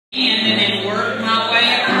And then work my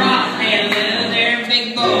way across there, little there,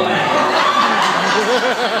 big boy. Oh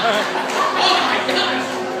my gosh!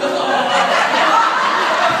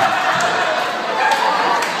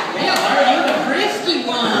 Well, are you the frisky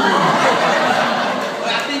one?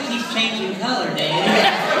 Well, I think he's changing color, Daddy.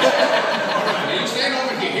 Now you stand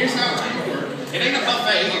over here. Here's how it's going to work. It ain't a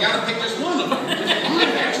buffet. You got to pick just one of them.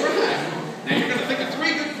 That's right. Now you're going to think of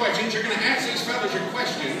 3 good questions. You're going to ask these fellas your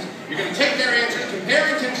questions. You're going to take their answers, compare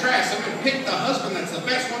and contrast them, and pick the husband that's the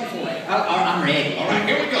best one for you. Oh, I'm ready. All right,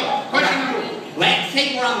 here we go. Question number 1. Let's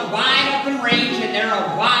say we're on the wide open range and they're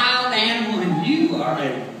a wild animal and you are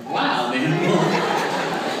a wild animal.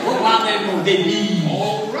 What wild animal would they be?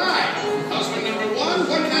 All right. Husband number 1,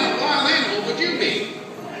 what kind of wild animal would you be?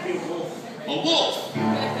 A wolf.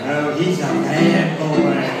 Oh, he's a bad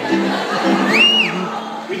boy.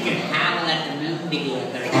 We can howl at the moon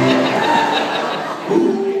together.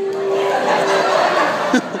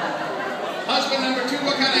 Husband number 2,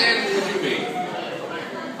 what kind of animal would you be?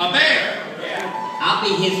 A bear. I'll be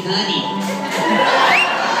his honey.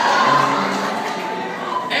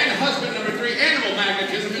 And husband number 3, animal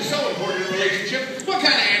magnetism is so important in a relationship. What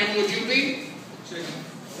kind of animal would you be?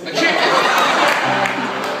 A chicken.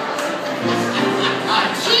 A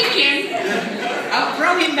chicken? I'll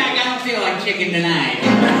throw him back. I don't feel like chicken tonight.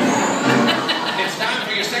 It's time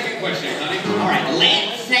for your second question, honey. All right,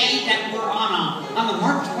 let's say that we're on the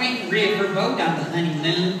Mark Twain riverboat on the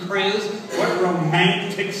honeymoon cruise. What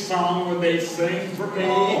romantic song would they sing for me?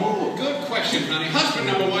 Oh, good question, honey. Husband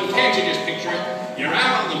number 1, can't you just picture it? You're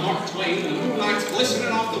out on the Mark Twain, the moonlight's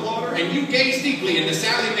glistening off the water, and you gaze deeply into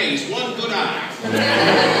Sally Mae's one good eye.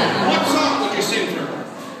 What song would you sing for her?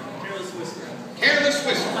 Careless Whisper. Careless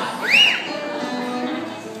Whisper.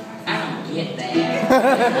 I don't get that.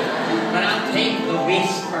 But I'll take the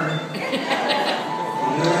whisper.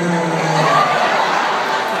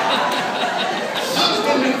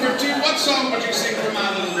 Husband number 2, what song would you sing for my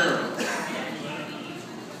little girl?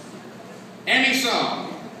 Any song.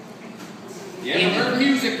 You ever heard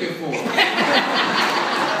music before?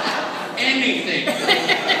 Anything.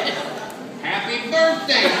 Happy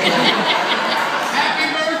birthday. Happy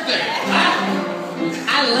birthday.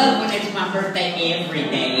 I love when it's my birthday every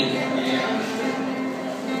day. Yeah.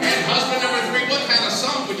 And husband number 3, what kind of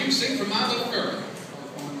song would you sing for my little girl?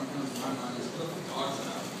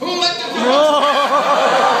 Who let the dogs out?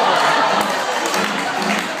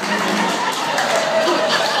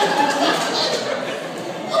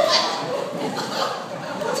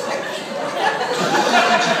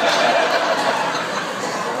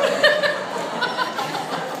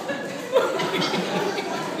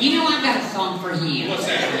 You know, I've got a song for him. What's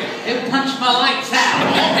that? It'll punch my lights out.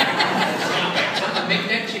 I'm gonna make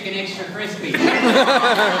that chicken extra crispy. There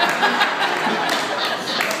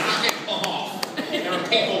are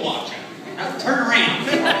people watching. Now turn around.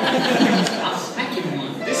 I'll smack him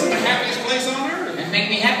one. This is the happiest place on earth. And make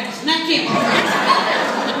me happy to smack him.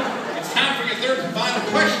 It's time for your third and final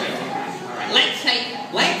question. Alright,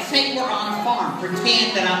 let's say we're on a farm.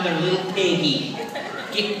 Pretend that I'm their little piggy.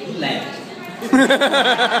 Who left? I'll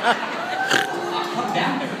come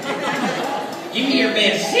down there. Give me your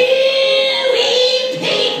best silly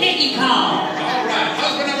piggy call. Alright,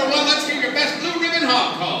 husband number 1, let's hear your best blue ribbon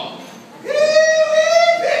hog call.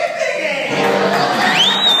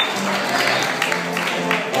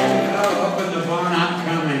 Open the barn, I'm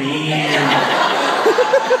coming in.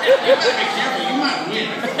 You better be careful, you might win.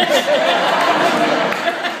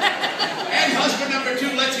 And husband number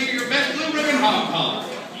 2, let's hear your best blue ribbon hog call.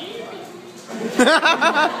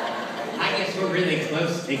 I guess we're really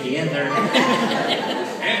close together.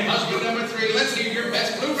 And husband number 3, let's hear your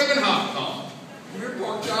best blue ribbon hog call. Your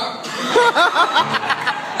pork chop.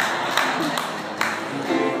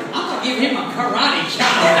 I'm gonna give him a karate